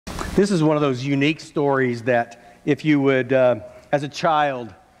This is one of those unique stories that if you would, as a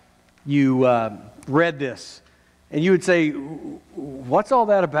child, you read this and you would say, what's all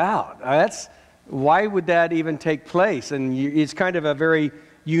that about? Why would that even take place? And it's kind of a very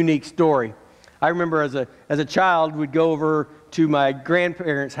unique story. I remember as a child, we'd go over to my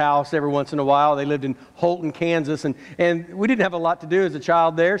grandparents' house every once in a while. They lived in Holton, Kansas, and we didn't have a lot to do as a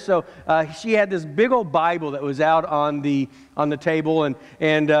child there. So she had this big old Bible that was out on the table,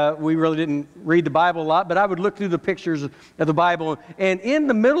 and we really didn't read the Bible a lot, but I would look through the pictures of the Bible, and in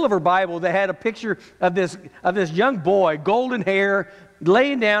the middle of her Bible, they had a picture of this young boy, golden hair,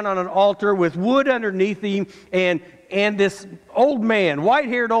 laying down on an altar with wood underneath him, and this old man,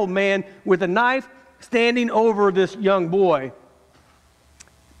 white-haired old man with a knife standing over this young boy.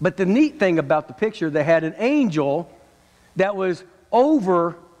 But the neat thing about the picture, they had an angel that was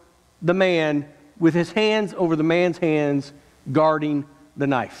over the man with his hands over the man's hands guarding the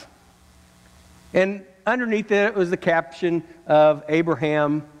knife. And underneath it was the caption of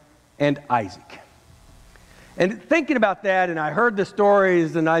Abraham and Isaac. And thinking about that, and I heard the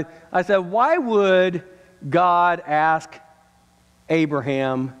stories, and I said, why would God ask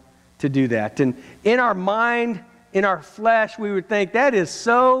Abraham to do that? And in our mind, in our flesh, we would think that is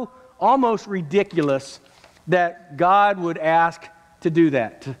so almost ridiculous that God would ask to do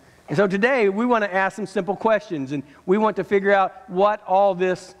that. And so today, we want to ask some simple questions, and we want to figure out what all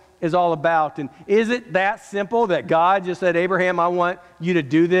this is all about. And is it that simple that God just said, Abraham, I want you to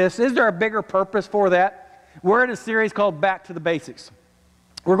do this? Is there a bigger purpose for that? We're in a series called Back to the Basics.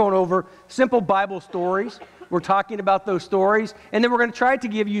 We're going over simple Bible stories. We're talking about those stories, and then we're going to try to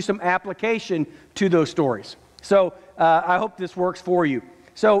give you some application to those stories. So I hope this works for you.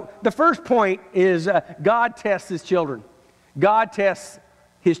 So the first point is God tests his children. God tests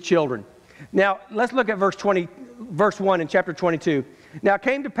his children. Now, let's look at verse 1 in chapter 22. Now it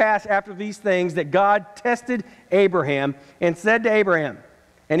came to pass after these things that God tested Abraham and said to Abraham,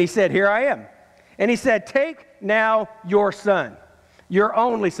 and he said, here I am. And he said, take now your son, your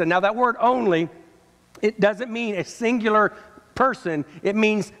only son. Now that word only, it doesn't mean a singular person. It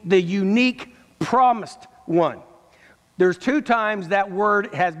means the unique promised one. There's two times that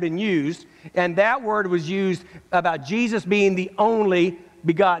word has been used, and that word was used about Jesus being the only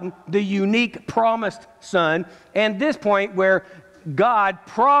begotten, the unique promised son, and this point where God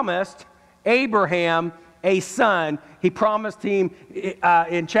promised Abraham a son. He promised him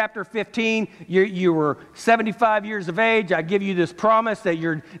in chapter 15, you were 75 years of age. I give you this promise that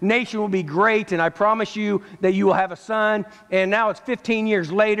your nation will be great, and I promise you that you will have a son. And now it's 15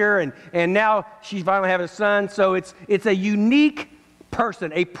 years later, and now she's finally having a son. So it's a unique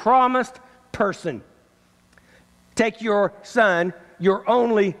person, a promised person. Take your son, your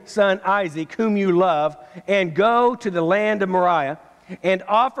only son Isaac, whom you love, and go to the land of Moriah, and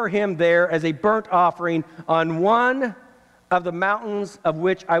offer him there as a burnt offering on one of the mountains of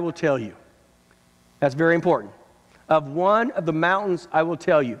which I will tell you. That's very important. Of one of the mountains I will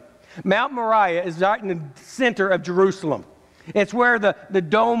tell you. Mount Moriah is right in the center of Jerusalem. It's where the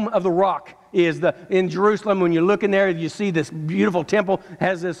Dome of the Rock is. In Jerusalem, when you look in there, you see this beautiful temple. It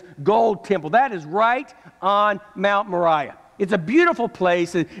has this gold temple. That is right on Mount Moriah. It's a beautiful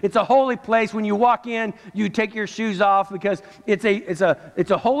place. It's a holy place. When you walk in, you take your shoes off because it's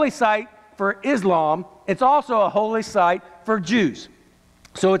a holy site for Islam. It's also a holy site for Jews.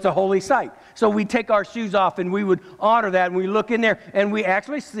 So it's a holy site. So we take our shoes off and we would honor that, and we look in there and we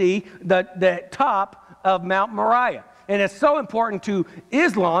actually see the top of Mount Moriah. And it's so important to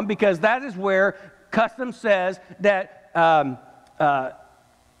Islam because that is where custom says that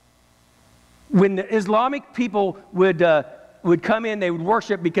when the Islamic people would come in, they would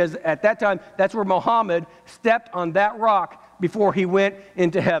worship, because at that time, that's where Muhammad stepped on that rock before he went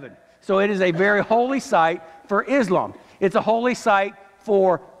into heaven. So it is a very holy site for Islam. It's a holy site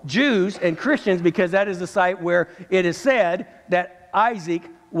for Jews and Christians because that is the site where it is said that Isaac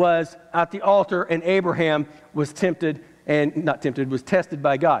was at the altar and Abraham was was tested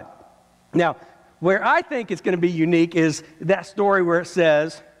by God. Now, where I think it's going to be unique is that story where it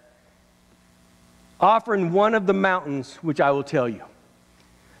says, offering one of the mountains which I will tell you.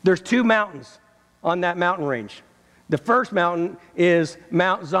 There's two mountains on that mountain range. The first mountain is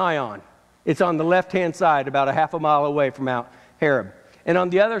Mount Zion. It's on the left-hand side, about a half a mile away from Mount Horeb. And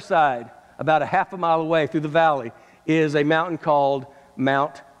on the other side, about a half a mile away through the valley, is a mountain called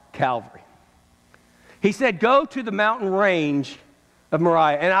Mount Calvary. He said, go to the mountain range of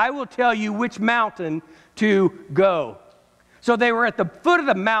Moriah, and I will tell you which mountain to go. So they were at the foot of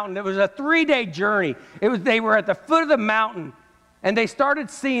the mountain. It was a 3-day journey. They were at the foot of the mountain, and they started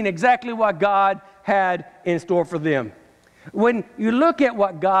seeing exactly what God had in store for them. When you look at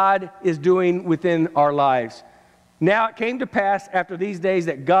what God is doing within our lives, now it came to pass after these days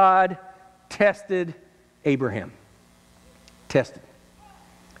that God tested Abraham. Tested.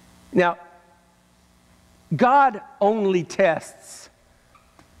 Now, God only tests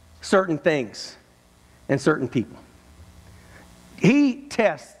certain things and certain people. He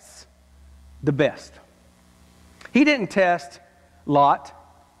tests the best. He didn't test Lot.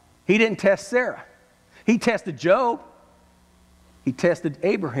 He didn't test Sarah. He tested Job. He tested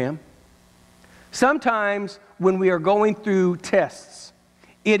Abraham. Sometimes when we are going through tests,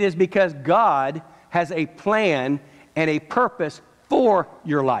 it is because God has a plan and a purpose for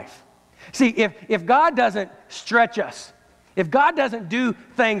your life. See, if God doesn't stretch us, if God doesn't do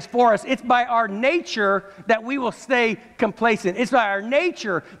things for us, it's by our nature that we will stay complacent. It's by our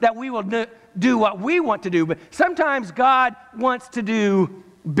nature that we will do what we want to do. But sometimes God wants to do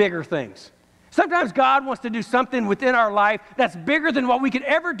bigger things. Sometimes God wants to do something within our life that's bigger than what we could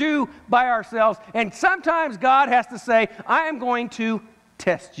ever do by ourselves. And sometimes God has to say, I am going to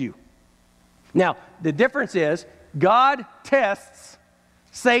test you. Now, the difference is God tests,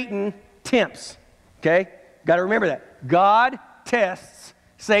 Satan tempts. Okay? Got to remember that. God tests,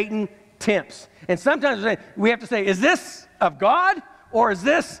 Satan tempts. And sometimes we have to say, is this of God or is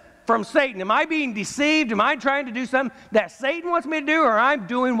this from Satan? Am I being deceived? Am I trying to do something that Satan wants me to do, or I'm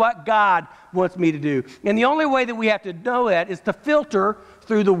doing what God wants me to do? And the only way that we have to know that is to filter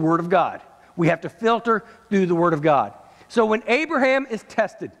through the Word of God. We have to filter through the Word of God. So when Abraham is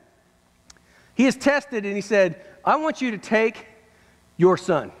tested, he is tested and he said, I want you to take your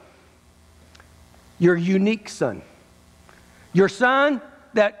son, your unique son, your son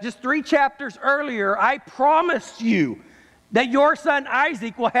that just 3 chapters earlier I promised you that your son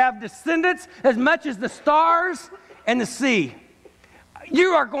Isaac will have descendants as much as the stars and the sea.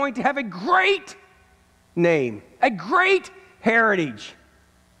 You are going to have a great name, a great heritage.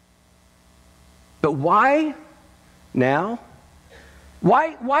 But why now?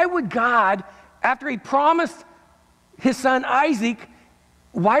 Why would God, after he promised his son Isaac,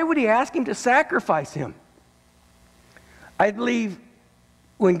 why would he ask him to sacrifice him? I believe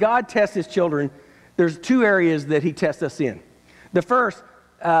when God tests his children, there's 2 areas that he tests us in. The first,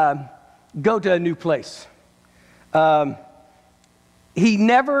 go to a new place. He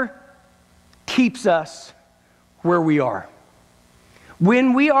never keeps us where we are.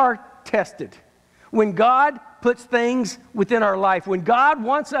 When we are tested, when God puts things within our life, when God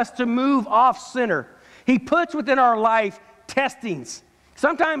wants us to move off center, he puts within our life testings.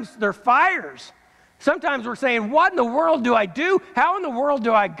 Sometimes they're fires. Sometimes we're saying, what in the world do I do? How in the world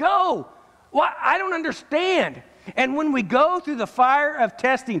do I go? Well, I don't understand. And when we go through the fire of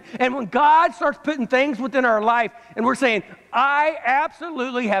testing, and when God starts putting things within our life, and we're saying, I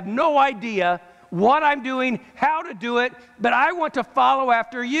absolutely have no idea what I'm doing, how to do it, but I want to follow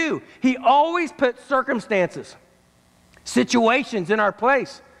after you. He always puts circumstances, situations in our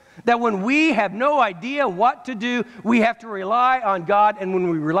place that when we have no idea what to do, we have to rely on God. And when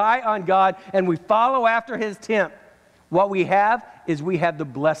we rely on God and we follow after his tempt, what we have is we have the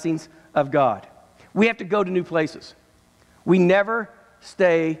blessings of God. We have to go to new places. We never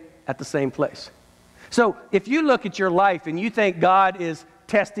stay at the same place. So if you look at your life and you think God is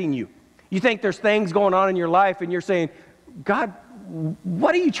testing you, you think there's things going on in your life and you're saying, God,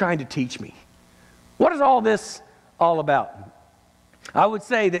 what are you trying to teach me? What is all this all about? I would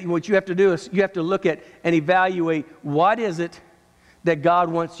say that what you have to do is you have to look at and evaluate what is it that God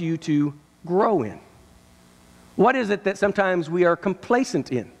wants you to grow in? What is it that sometimes we are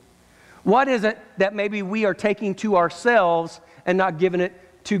complacent in? What is it that maybe we are taking to ourselves and not giving it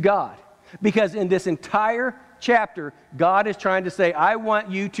to God? Because in this entire chapter, God is trying to say, I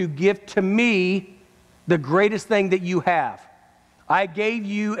want you to give to me the greatest thing that you have. I gave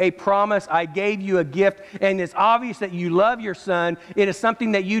you a promise, I gave you a gift, and it's obvious that you love your son. It is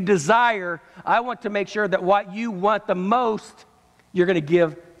something that you desire. I want to make sure that what you want the most, you're going to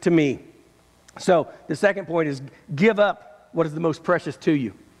give to me. So the second point is give up what is the most precious to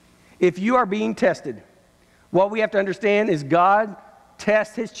you. If you are being tested, what we have to understand is God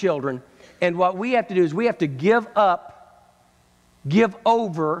tests his children, and what we have to do is we have to give up, give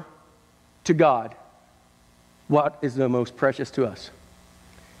over to God what is the most precious to us.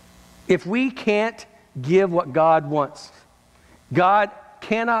 If we can't give what God wants, God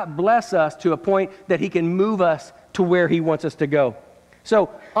cannot bless us to a point that he can move us to where he wants us to go. So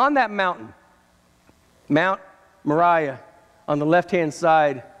on that mountain, Mount Moriah, on the left-hand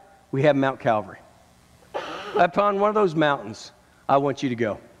side, we have Mount Calvary. Upon one of those mountains, I want you to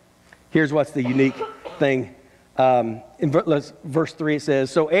go. Here's what's the unique thing. In verse 3 it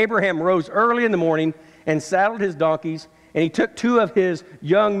says, So Abraham rose early in the morning and saddled his donkeys and he took 2 of his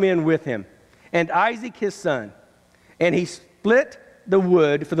young men with him, and Isaac his son. And he split the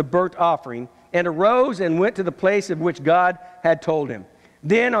wood for the burnt offering, and arose and went to the place of which God had told him.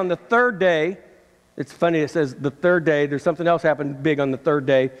 Then on the 3rd day, it's funny it says the 3rd day, there's something else happened big on the 3rd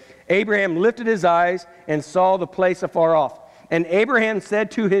day. Abraham lifted his eyes and saw the place afar off. And Abraham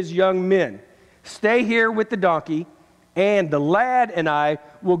said to his young men, "Stay here with the donkey, and the lad and I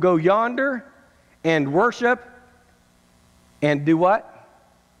will go yonder and worship," and do what?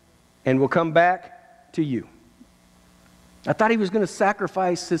 "And we'll come back to you." I thought he was going to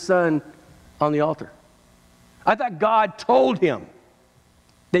sacrifice his son on the altar. I thought God told him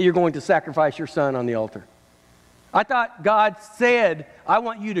that you're going to sacrifice your son on the altar. I thought God said, "I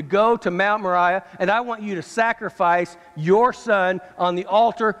want you to go to Mount Moriah, and I want you to sacrifice your son on the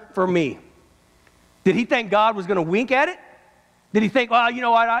altar for me." Did he think God was going to wink at it? Did he think, well, you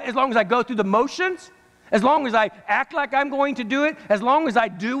know what, as long as I go through the motions, as long as I act like I'm going to do it, as long as I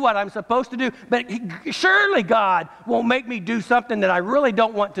do what I'm supposed to do, but surely God won't make me do something that I really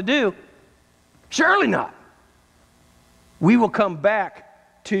don't want to do. Surely not. We will come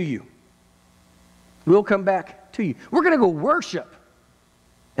back to you. We'll come back to you. We're going to go worship,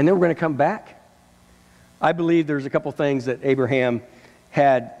 and then we're going to come back. I believe there's a couple things that Abraham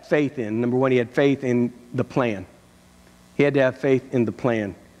had faith in. Number one, he had faith in the plan. He had to have faith in the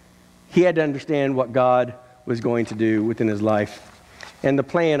plan. He had to understand what God was going to do within his life. And the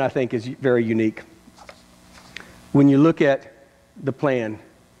plan, I think, is very unique. When you look at the plan,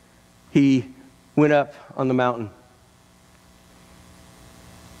 he went up on the mountain.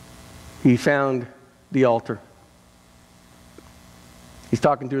 He found the altar. He's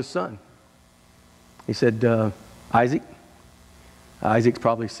talking to his son. He said, Isaac. Isaac's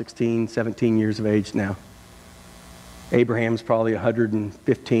probably 16, 17 years of age now. Abraham's probably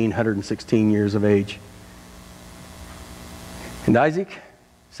 115, 116 years of age. And Isaac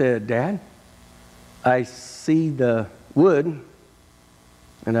said, "Dad, I see the wood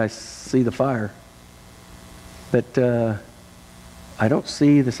and I see the fire, but I don't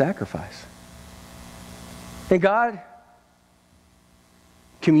see the sacrifice." And God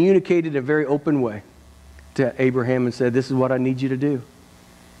communicated a very open way to Abraham and said, "This is what I need you to do."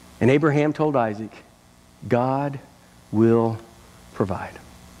 And Abraham told Isaac, "God will provide."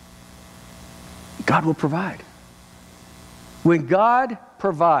 God will provide. When God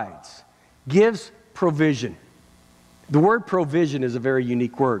provides, gives provision. The word provision is a very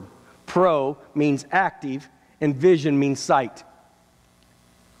unique word. Pro means active, and vision means sight.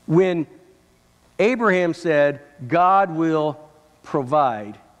 When Abraham said, "God will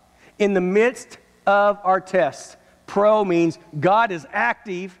provide," in the midst of our tests, pro means God is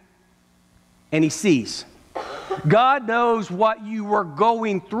active and he sees. God knows what you were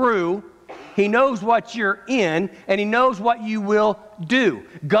going through. He knows what you're in, and he knows what you will do.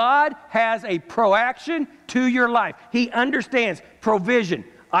 God has a proaction to your life. He understands provision.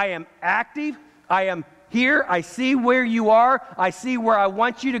 I am active. I am here. I see where you are. I see where I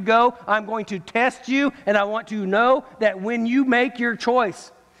want you to go. I'm going to test you, and I want to know that when you make your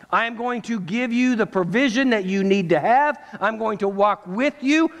choice, I am going to give you the provision that you need to have. I'm going to walk with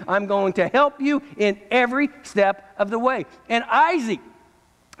you. I'm going to help you in every step of the way. And Isaac,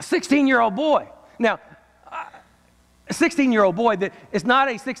 a 16-year-old boy. Now, a 16-year-old boy that is not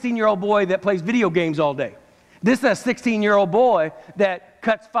a 16-year-old boy that plays video games all day. This is a 16-year-old boy that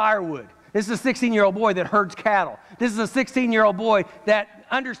cuts firewood. This is a 16-year-old boy that herds cattle. This is a 16-year-old boy that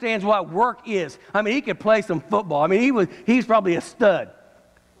understands what work is. I mean, he could play some football. I mean, he's probably a stud.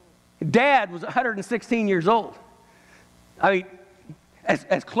 Dad was 116 years old. I mean,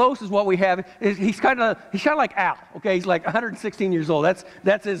 as close as what we have, he's kind of like Al. Okay, he's like 116 years old. That's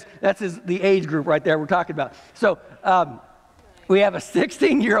the age group right there we're talking about. So we have a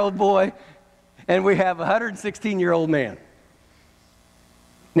 16-year-old boy, and we have a 116-year-old man.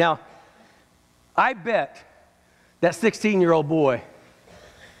 Now, I bet that 16-year-old boy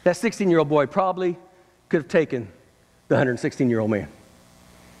probably could have taken the 116-year-old man.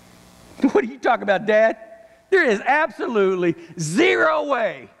 What are you talking about, Dad? There is absolutely zero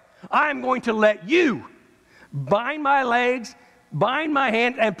way I'm going to let you bind my legs, bind my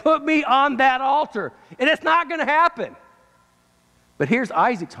hands, and put me on that altar. And it's not going to happen. But here's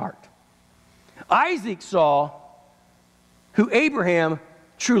Isaac's heart. Isaac saw who Abraham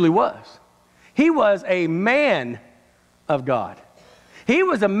truly was. He was a man of God. He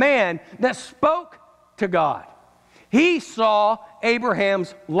was a man that spoke to God. He saw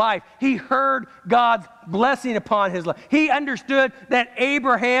Abraham's life. He heard God's blessing upon his life. He understood that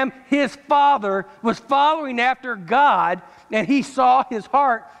Abraham, his father, was following after God, and he saw his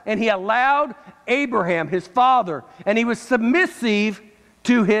heart, and he allowed Abraham, his father, and he was submissive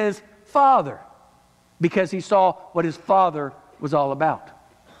to his father because he saw what his father was all about.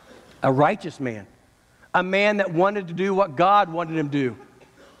 A righteous man, a man that wanted to do what God wanted him to do.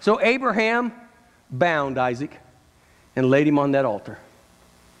 So Abraham bound Isaac and laid him on that altar.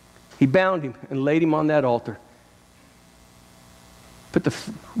 He bound him and laid him on that altar. Put the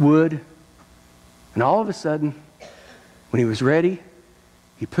wood, and all of a sudden, when he was ready,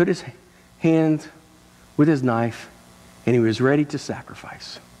 he put his hand with his knife, and he was ready to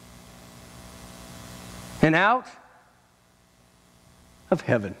sacrifice. And out of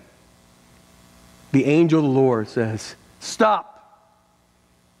heaven, the angel of the Lord says, "Stop.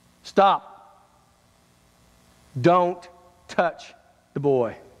 Stop. Don't touch the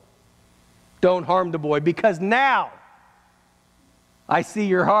boy. Don't harm the boy, because now I see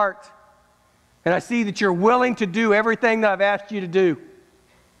your heart, and I see that you're willing to do everything that I've asked you to do."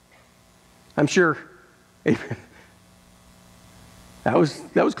 I'm sure that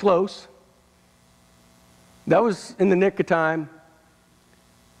was close. That was in the nick of time.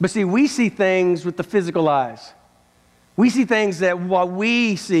 But see, we see things with the physical eyes. We see things that what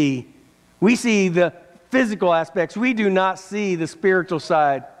we see the physical aspects. We do not see the spiritual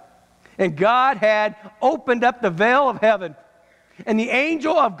side. And God had opened up the veil of heaven, and the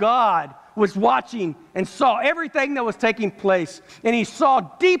angel of God was watching and saw everything that was taking place. And he saw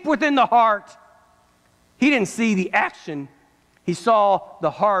deep within the heart. He didn't see the action. He saw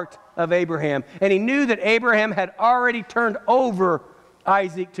the heart of Abraham. And he knew that Abraham had already turned over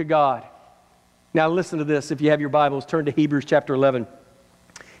Isaac to God. Now listen to this. If you have your Bibles, turn to Hebrews chapter 11.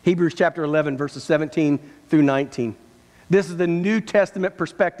 Hebrews chapter 11, verses 17 through 19. This is the New Testament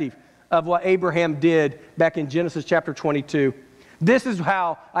perspective of what Abraham did back in Genesis chapter 22. This is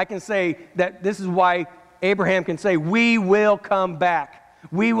how I can say that this is why Abraham can say, we will come back.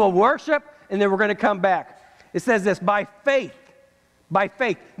 We will worship, and then we're going to come back. It says this, by faith. By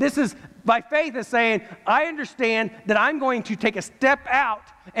faith. By faith is saying, I understand that I'm going to take a step out,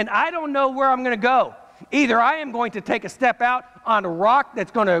 and I don't know where I'm going to go. Either I am going to take a step out on a rock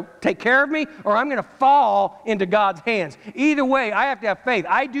that's going to take care of me, or I'm going to fall into God's hands. Either way, I have to have faith.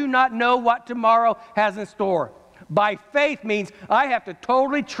 I do not know what tomorrow has in store. By faith means I have to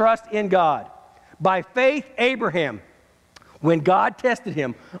totally trust in God. By faith, Abraham, when God tested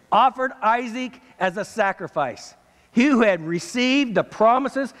him, offered Isaac as a sacrifice. He who had received the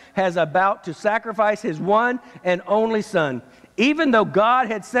promises was about to sacrifice his one and only son, even though God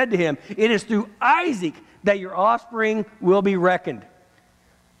had said to him, it is through Isaac that your offspring will be reckoned.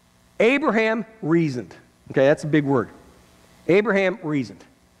 Abraham reasoned. Okay, that's a big word. Abraham reasoned.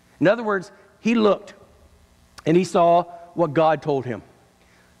 In other words, he looked and he saw what God told him.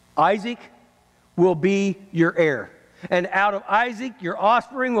 Isaac will be your heir. And out of Isaac, your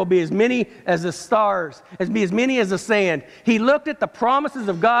offspring will be as many as the stars, as many as the sand. He looked at the promises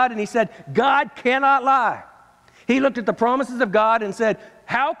of God and he said, God cannot lie. He looked at the promises of God and said,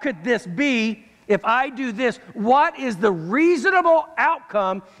 how could this be if I do this? What is the reasonable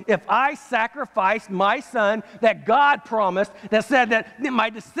outcome if I sacrifice my son that God promised, that said that my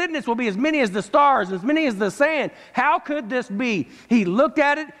descendants will be as many as the stars, as many as the sand? How could this be? He looked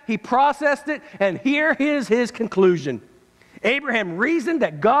at it, he processed it, and here is his conclusion. Abraham reasoned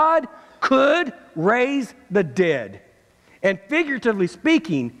that God could raise the dead. And figuratively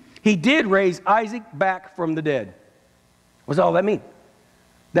speaking, he did raise Isaac back from the dead. What's all that mean?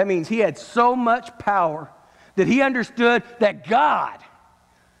 That means he had so much power that he understood that God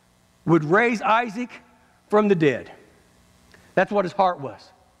would raise Isaac from the dead. That's what his heart was.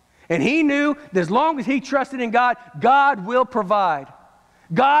 And he knew that as long as he trusted in God, God will provide.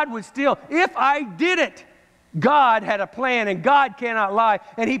 God would still, if I did it, God had a plan and God cannot lie.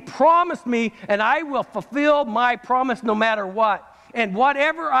 And he promised me, and I will fulfill my promise no matter what. And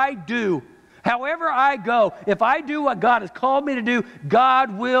whatever I do, however I go, if I do what God has called me to do,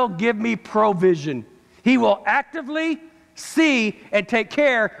 God will give me provision. He will actively see and take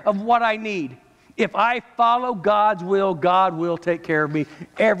care of what I need. If I follow God's will, God will take care of me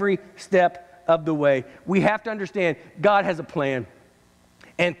every step of the way. We have to understand God has a plan.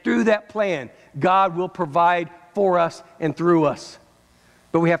 And through that plan, God will provide for us and through us.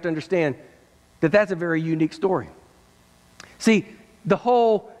 But we have to understand that that's a very unique story. See, the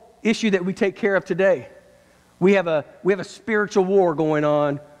whole issue that we take care of today, we have a spiritual war going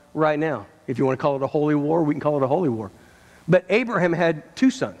on right now. If you want to call it a holy war, we can call it a holy war. But Abraham had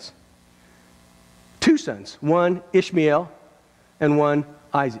two sons. two sons, one Ishmael and one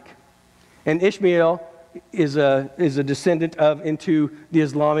Isaac. And Ishmael is a descendant into the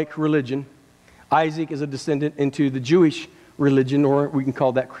Islamic religion. Isaac is a descendant into the Jewish religion, or we can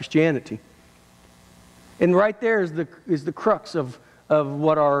call that Christianity. And right there is the crux of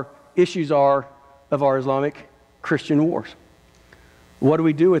what our issues are of our Islamic Christian wars. What do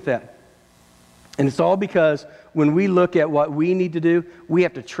we do with that? And it's all because when we look at what we need to do, we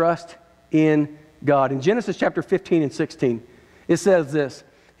have to trust in God. In Genesis chapter 15 and 16, it says this.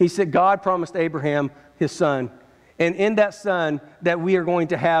 He said, God promised Abraham his son, and in that son that we are going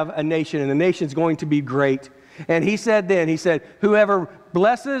to have a nation, and the nation's going to be great. And he said, whoever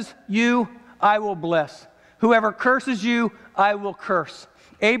blesses you, I will bless. Whoever curses you, I will curse.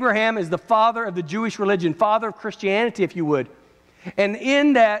 Abraham is the father of the Jewish religion, father of Christianity, if you would. And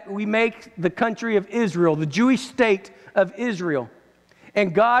in that, we make the country of Israel, the Jewish state of Israel.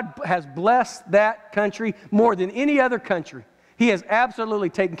 And God has blessed that country more than any other country. He has absolutely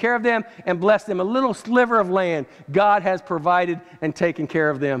taken care of them and blessed them. A little sliver of land, God has provided and taken care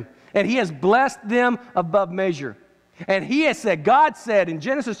of them. And He has blessed them above measure. And He has said, God said in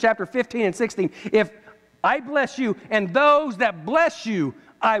Genesis chapter 15 and 16, if I bless you, and those that bless you,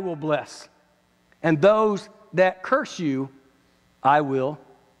 I will bless. And those that curse you, I will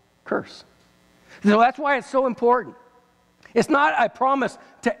curse. So that's why it's so important. It's not a promise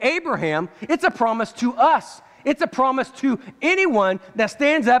to Abraham, it's a promise to us. It's a promise to anyone that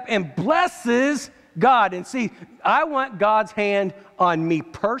stands up and blesses God. And see, I want God's hand on me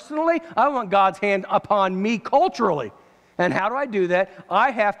personally. I want God's hand upon me culturally. And how do I do that?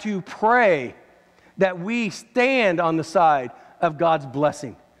 I have to pray that we stand on the side of God's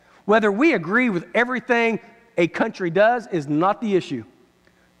blessing. Whether we agree with everything a country does is not the issue.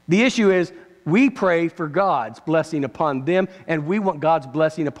 The issue is we pray for God's blessing upon them, and we want God's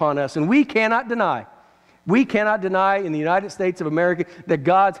blessing upon us. And we cannot deny in the United States of America that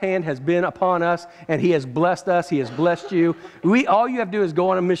God's hand has been upon us, and He has blessed us. He has blessed you. All you have to do is go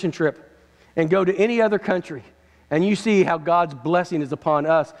on a mission trip and go to any other country, and you see how God's blessing is upon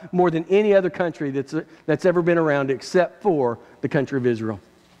us more than any other country that's ever been around except for the country of Israel.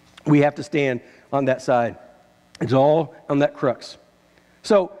 We have to stand on that side. It's all on that crux.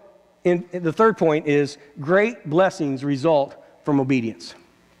 So, in the third point is great blessings result from obedience.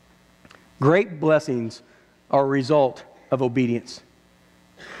 Great blessings are a result of obedience.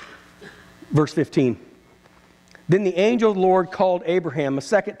 Verse 15. Then the angel of the Lord called Abraham a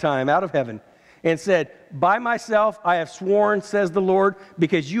second time out of heaven and said, by myself I have sworn, says the Lord,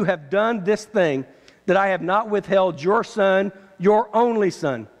 because you have done this thing, that I have not withheld your son, your only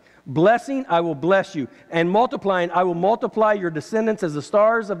son. Blessing, I will bless you, and multiplying, I will multiply your descendants as the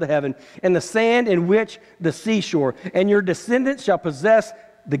stars of the heaven and the sand in which the seashore. And your descendants shall possess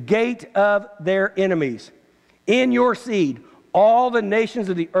the gate of their enemies. In your seed, all the nations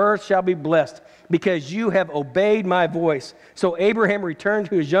of the earth shall be blessed, because you have obeyed my voice. So Abraham returned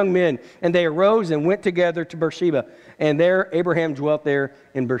to his young men, and they arose and went together to Beersheba. And there Abraham dwelt there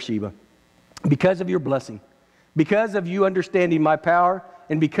in Beersheba. Because of your blessing, because of you understanding my power,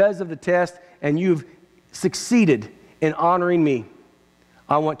 and because of the test, and you've succeeded in honoring me,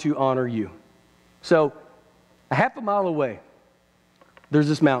 I want to honor you. So, a half a mile away, there's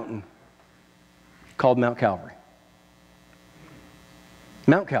this mountain called Mount Calvary.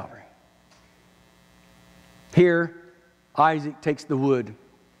 Mount Calvary. Here, Isaac takes the wood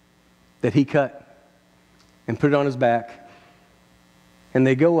that he cut and put it on his back, and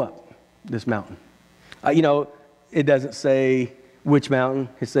they go up this mountain. It doesn't say which mountain.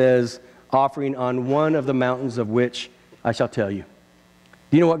 It says, offering on one of the mountains of which I shall tell you.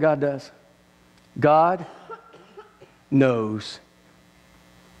 Do you know what God does? God knows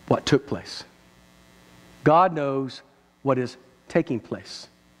what took place. God knows what is taking place.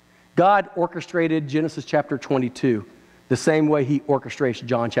 God orchestrated Genesis chapter 22 the same way He orchestrates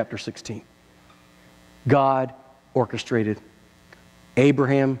John chapter 16. God orchestrated.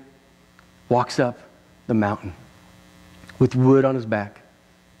 Abraham walks up the mountain with wood on his back,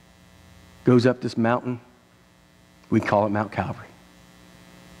 goes up this mountain. We call it Mount Calvary.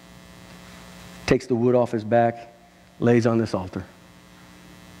 Takes the wood off his back, lays on this altar.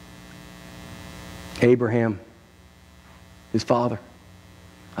 Abraham, his father,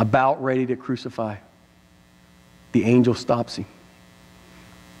 about ready to crucify. The angel stops him.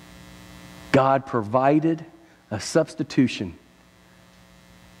 God provided a substitution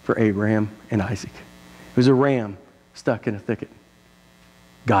for Abraham and Isaac. It was a ram stuck in a thicket.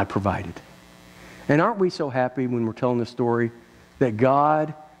 God provided. And aren't we so happy when we're telling this story that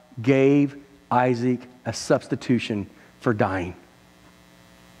God gave Isaac a substitution for dying?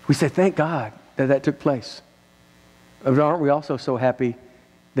 We say, thank God that that took place. But aren't we also so happy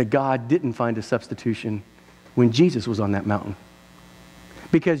that God didn't find a substitution when Jesus was on that mountain?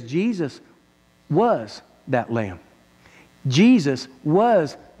 Because Jesus was that lamb. Jesus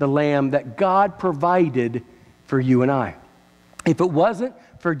was the lamb that God provided for you and I. If it wasn't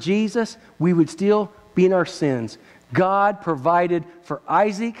for Jesus, we would still be in our sins. God provided for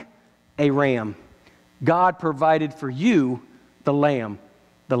Isaac a ram. God provided for you the lamb,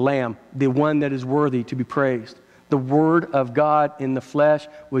 the one that is worthy to be praised. The Word of God in the flesh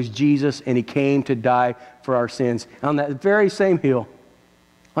was Jesus, and He came to die for our sins. On that very same hill,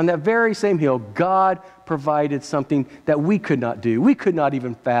 God provided something that we could not do. We could not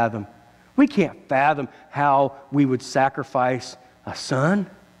even fathom. We can't fathom how we would sacrifice a son.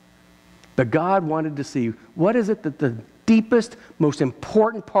 But God wanted to see, what is it that the deepest, most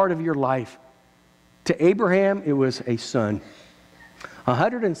important part of your life? To Abraham, it was a son. A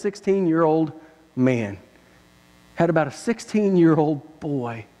 116-year-old man had about a 16-year-old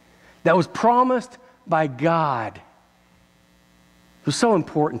boy that was promised by God. It was so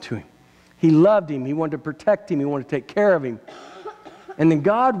important to him. He loved him. He wanted to protect him. He wanted to take care of him. And then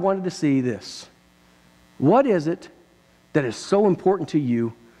God wanted to see this. What is it that is so important to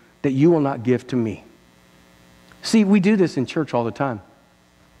you that you will not give to me? See, we do this in church all the time.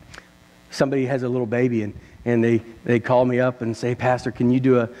 Somebody has a little baby and they call me up and say, Pastor, can you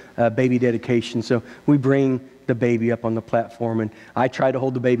do a baby dedication? So we bring the baby up on the platform, and I try to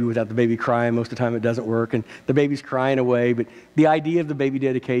hold the baby without the baby crying. Most of the time it doesn't work, and the baby's crying away. But the idea of the baby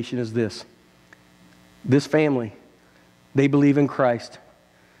dedication is this. This family, they believe in Christ,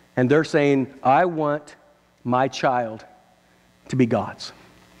 and they're saying, I want my child to be God's.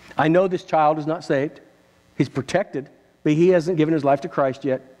 I know this child is not saved. He's protected, but he hasn't given his life to Christ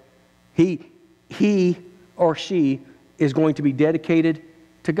yet. He or she is going to be dedicated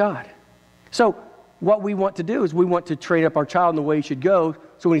to God. So what we want to do is we want to train up our child in the way he should go,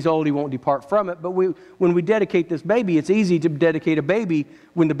 so when he's old he won't depart from it. But when we dedicate this baby, it's easy to dedicate a baby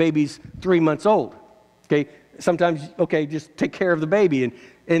when the baby's 3 months old. Okay, sometimes, just take care of the baby. And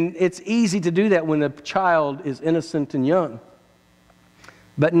it's easy to do that when the child is innocent and young.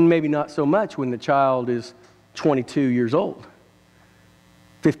 But maybe not so much when the child is 22 years old,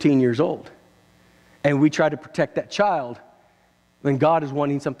 15 years old. And we try to protect that child when God is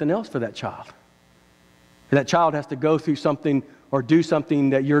wanting something else for that child. And that child has to go through something or do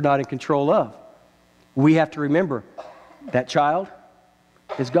something that you're not in control of. We have to remember that child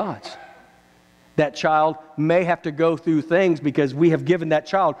is God's. That child may have to go through things because we have given that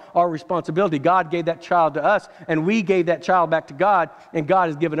child our responsibility. God gave that child to us, and we gave that child back to God, and God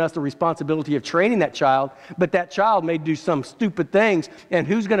has given us the responsibility of training that child. But that child may do some stupid things, and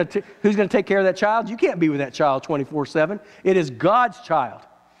who's going to take care of that child? You can't be with that child 24/7. It is God's child,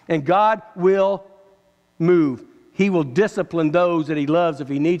 and God will move. He will discipline those that He loves if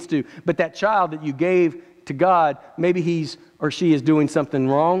He needs to. But that child that you gave to God, maybe he's or she is doing something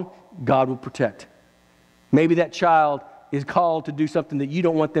wrong, God will protect. Maybe that child is called to do something that you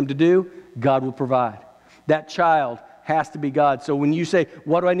don't want them to do, God will provide. That child has to be God. So when you say,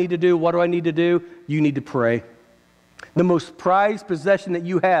 what do I need to do? What do I need to do? You need to pray. The most prized possession that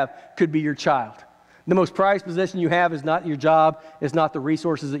you have could be your child. The most prized possession you have is not your job, is not the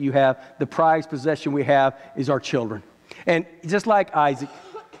resources that you have. The prized possession we have is our children. And just like Isaac,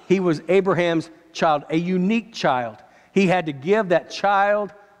 he was Abraham's child, a unique child. He had to give that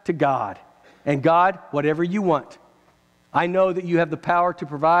child to God. And God, whatever you want. I know that you have the power to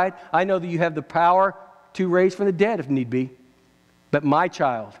provide. I know that you have the power to raise from the dead if need be. But my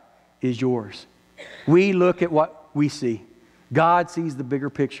child is yours. We look at what we see. God sees the bigger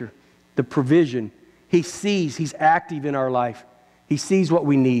picture, the provision. He sees, He's active in our life. He sees what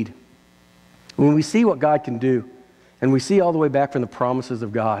we need. When we see what God can do, and we see all the way back from the promises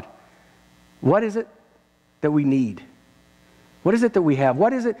of God, what is it that we need? What is it that we have?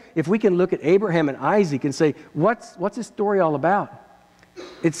 What is it, if we can look at Abraham and Isaac and say, what's this story all about?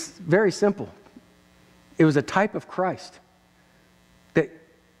 It's very simple. It was a type of Christ. That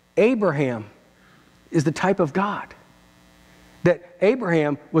Abraham is the type of God. That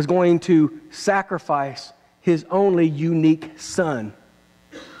Abraham was going to sacrifice his only unique son.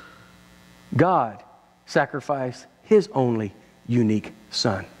 God sacrificed His only unique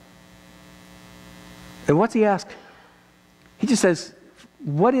son. And what's He ask? He just says,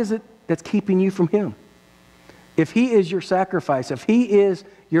 what is it that's keeping you from Him? If He is your sacrifice, if He is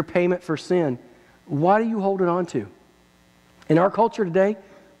your payment for sin, what are you holding on to? In our culture today,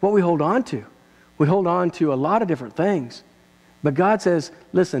 what we hold on to a lot of different things. But God says,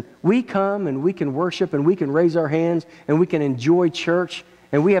 listen, we come and we can worship and we can raise our hands and we can enjoy church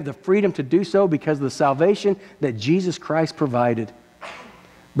And we have the freedom to do so because of the salvation that Jesus Christ provided.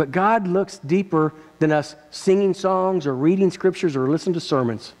 But God looks deeper than us singing songs or reading scriptures or listening to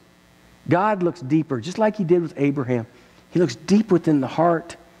sermons. God looks deeper, just like he did with Abraham. He looks deep within the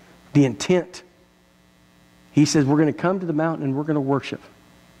heart, the intent. He says, we're going to come to the mountain and we're going to worship.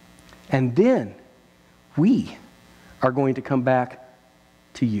 And then we are going to come back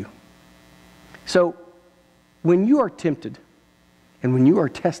to you. So when you are tempted and when you are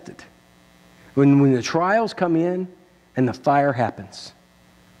tested, when the trials come in and the fire happens,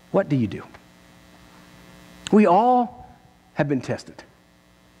 what do you do? We all have been tested.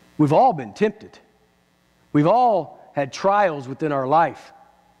 We've all been tempted. We've all had trials within our life.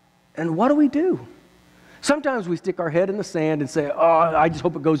 And what do? Sometimes we stick our head in the sand and say, oh, I just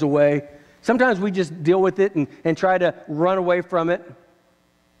hope it goes away. Sometimes we just deal with it and try to run away from it.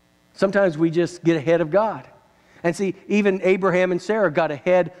 Sometimes we just get ahead of God. And see, even Abraham and Sarah got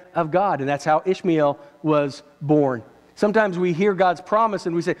ahead of God, and that's how Ishmael was born. Sometimes we hear God's promise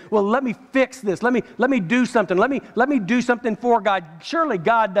and we say, well, let me fix this. Let me do something. Let me do something for God. Surely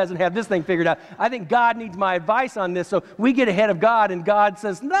God doesn't have this thing figured out. I think God needs my advice on this. So we get ahead of God and God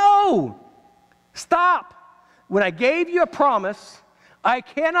says, no, stop. When I gave you a promise, I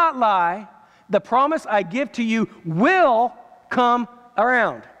cannot lie. The promise I give to you will come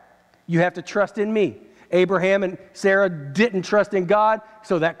around. You have to trust in me. Abraham and Sarah didn't trust in God,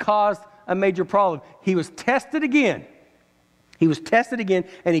 so that caused a major problem. He was tested again. He was tested again,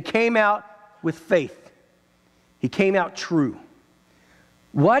 and he came out with faith. He came out true.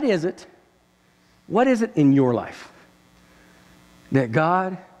 What is it in your life that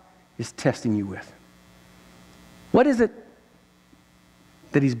God is testing you with? What is it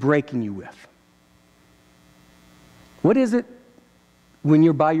that he's breaking you with? What is it when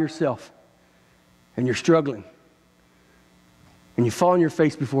you're by yourself and you're struggling and you fall on your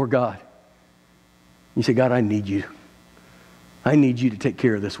face before God? You say, God, I need you. I need you to take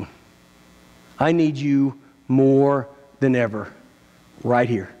care of this one. I need you more than ever right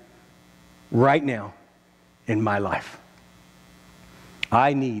here, right now in my life.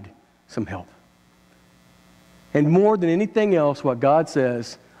 I need some help. And more than anything else, what God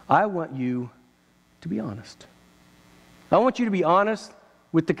says, I want you to be honest. I want you to be honest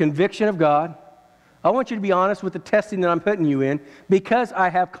with the conviction of God. I want you to be honest with the testing that I'm putting you in, because I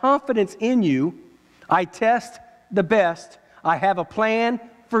have confidence in you. I test the best. I have a plan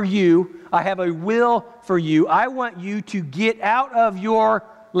for you. I have a will for you. I want you to get out of your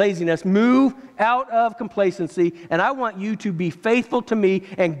laziness, move out of complacency, and I want you to be faithful to me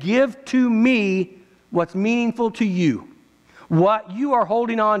and give to me what's meaningful to you, what you are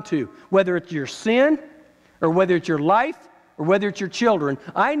holding on to, whether it's your sin or whether it's your life or whether it's your children.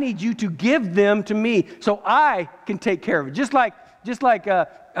 I need you to give them to me so I can take care of it. Just like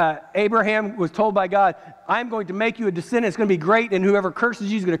Abraham was told by God, I'm going to make you a descendant. It's going to be great, and whoever curses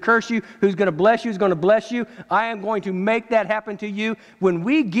you is going to curse you. Who's going to bless you is going to bless you. I am going to make that happen to you. When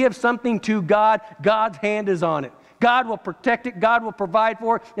we give something to God, God's hand is on it. God will protect it, God will provide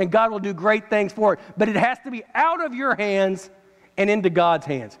for it, and God will do great things for it. But it has to be out of your hands and into God's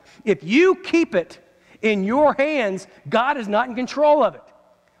hands. If you keep it in your hands, God is not in control of it.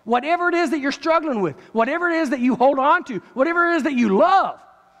 Whatever it is that you're struggling with, whatever it is that you hold on to, whatever it is that you love,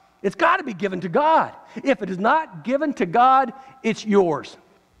 it's got to be given to God. If it is not given to God, it's yours.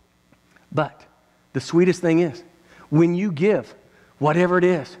 But the sweetest thing is, when you give whatever it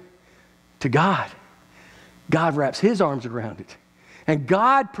is to God, God wraps his arms around it. And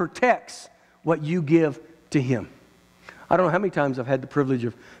God protects what you give to him. I don't know how many times I've had the privilege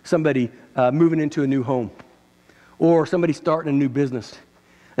of somebody moving into a new home or somebody starting a new business.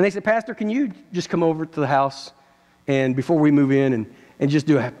 And they said, Pastor, can you just come over to the house and before we move in and just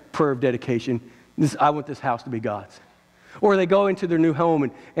do a prayer of dedication? I want this house to be God's. Or they go into their new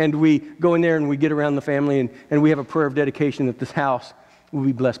home and we go in there and we get around the family and we have a prayer of dedication that this house will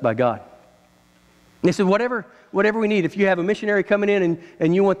be blessed by God. And they said, whatever we need. If you have a missionary coming in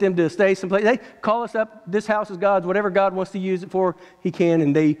and you want them to stay someplace, hey, call us up. This house is God's. Whatever God wants to use it for, he can,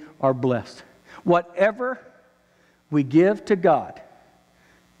 and they are blessed. Whatever we give to God,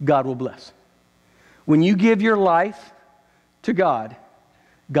 God will bless. When you give your life to God,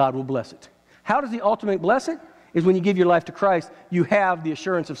 God will bless it. How does he ultimately bless it? Is when you give your life to Christ, you have the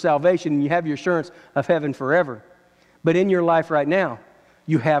assurance of salvation and you have your assurance of heaven forever. But in your life right now,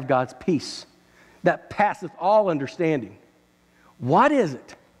 you have God's peace that passeth all understanding. What is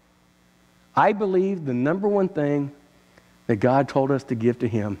it? I believe the number one thing that God told us to give to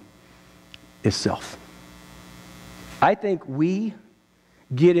him is self. I think we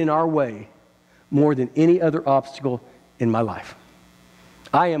get in our way more than any other obstacle in my life.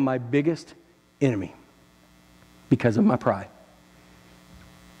 I am my biggest enemy because of my pride.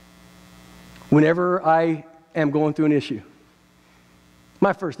 Whenever I am going through an issue,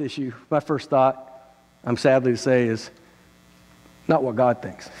 my first thought, I'm sadly to say, is not what God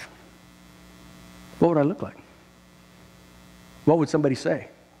thinks. What would I look like? What would somebody say?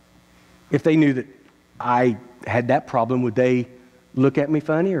 If they knew that I had that problem, would they look at me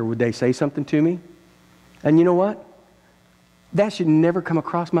funny or would they say something to me? And you know what? That should never come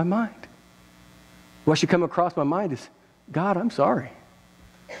across my mind. What should come across my mind is, God, I'm sorry.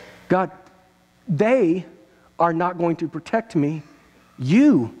 God, they are not going to protect me.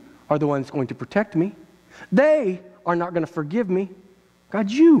 You are the one that's going to protect me. They are not going to forgive me.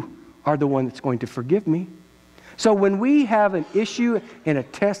 God, you are the one that's going to forgive me. So when we have an issue and a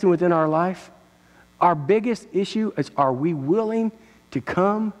testing within our life, our biggest issue is, are we willing to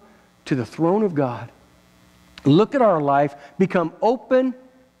come to the throne of God, look at our life, become open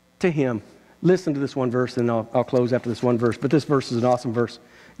to Him? Listen to this one verse, and I'll close after this one verse. But this verse is an awesome verse.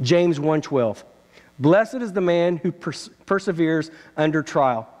 James 1:12. Blessed is the man who perseveres under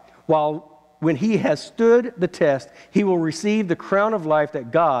trial. When he has stood the test, he will receive the crown of life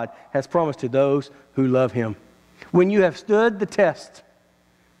that God has promised to those who love Him. When you have stood the test,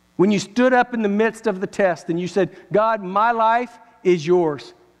 when you stood up in the midst of the test and you said, God, my life is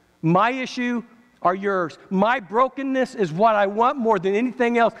yours. My issue are yours. My brokenness is what I want more than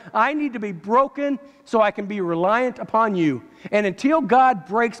anything else. I need to be broken so I can be reliant upon you. And until God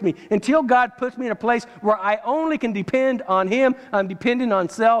breaks me, until God puts me in a place where I only can depend on Him, I'm dependent on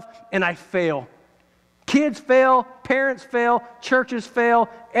self, and I fail. Kids fail, parents fail, churches fail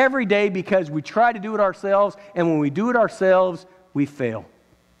every day because we try to do it ourselves, and when we do it ourselves, we fail.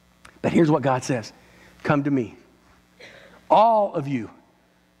 But here's what God says. Come to me, all of you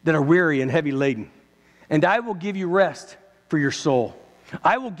that are weary and heavy laden, and I will give you rest for your soul.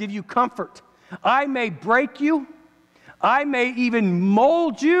 I will give you comfort. I may break you. I may even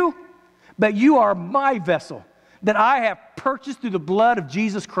mold you, but you are my vessel that I have purchased through the blood of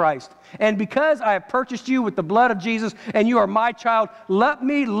Jesus Christ. And because I have purchased you with the blood of Jesus and you are my child, let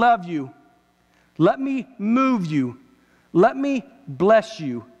me love you. Let me move you. Let me bless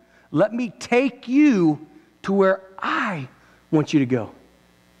you. Let me take you to where I want you to go.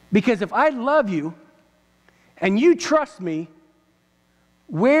 Because if I love you and you trust me,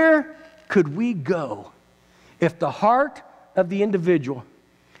 where could we go if the heart of the individual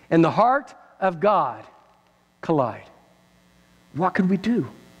and the heart of God collide? What could we do?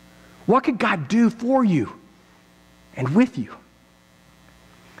 What could God do for you and with you?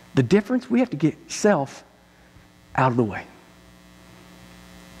 The difference, we have to get self out of the way.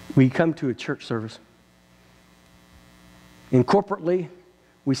 We come to a church service, and corporately,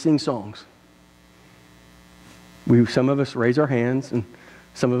 we sing songs. Some of us raise our hands, and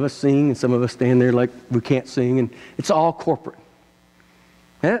some of us sing, and some of us stand there like we can't sing, and it's all corporate.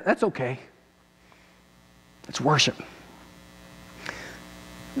 That's okay. It's worship.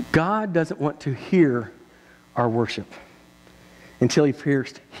 God doesn't want to hear our worship until He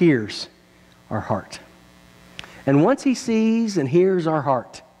first hears our heart. And once He sees and hears our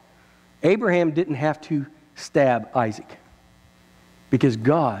heart, Abraham didn't have to stab Isaac because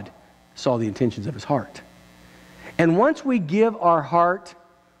God saw the intentions of his heart. And once we give our heart,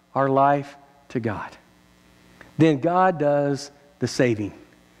 our life to God, then God does the saving,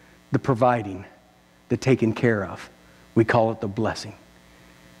 the providing, the taking care of. We call it the blessing.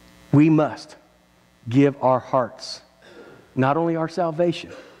 We must give our hearts, not only our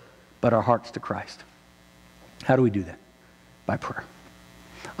salvation, but our hearts to Christ. How do we do that? By prayer.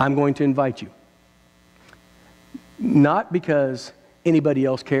 I'm going to invite you, not because anybody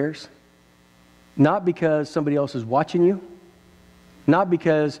else cares, not because somebody else is watching you, not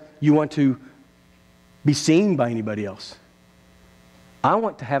because you want to be seen by anybody else. I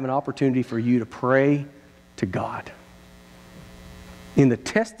want to have an opportunity for you to pray to God. In the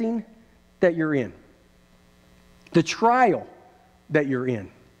testing that you're in, the trial that you're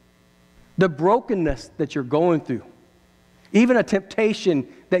in, the brokenness that you're going through, even a temptation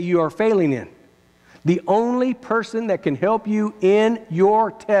that you are failing in, the only person that can help you in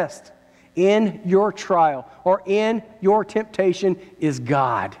your test, in your trial, or in your temptation is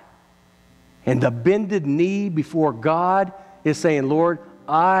God. And the bended knee before God is saying, Lord,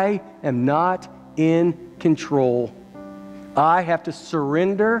 I am not in control. I have to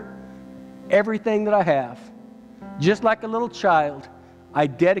surrender everything that I have. Just like a little child, I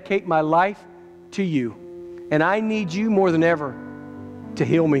dedicate my life to you. And I need you more than ever to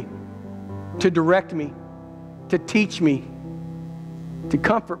heal me, to direct me, to teach me, to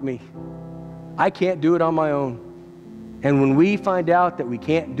comfort me. I can't do it on my own. And when we find out that we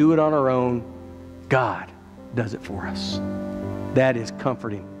can't do it on our own, God does it for us. That is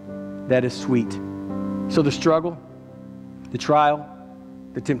comforting. That is sweet. So the struggle, the trial,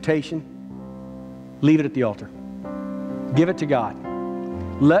 the temptation, leave it at the altar. Give it to God.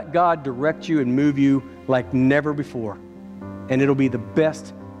 Let God direct you and move you like never before. And it'll be the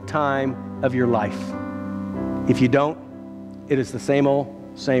best time of your life. If you don't, it is the same old,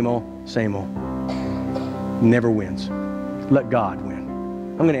 same old, same old. Never wins. Let God win.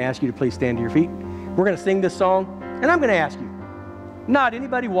 I'm going to ask you to please stand to your feet. We're going to sing this song, and I'm going to ask you, not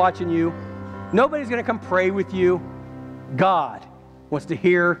anybody watching you, nobody's going to come pray with you. God wants to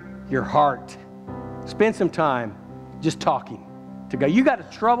hear your heart. Spend some time just talking to God. You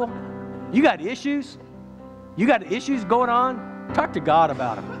got trouble? You got issues? You got issues going on? Talk to God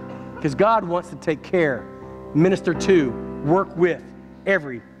about them. Because God wants to take care, minister to, work with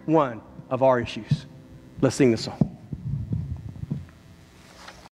every one of our issues. Let's sing this song.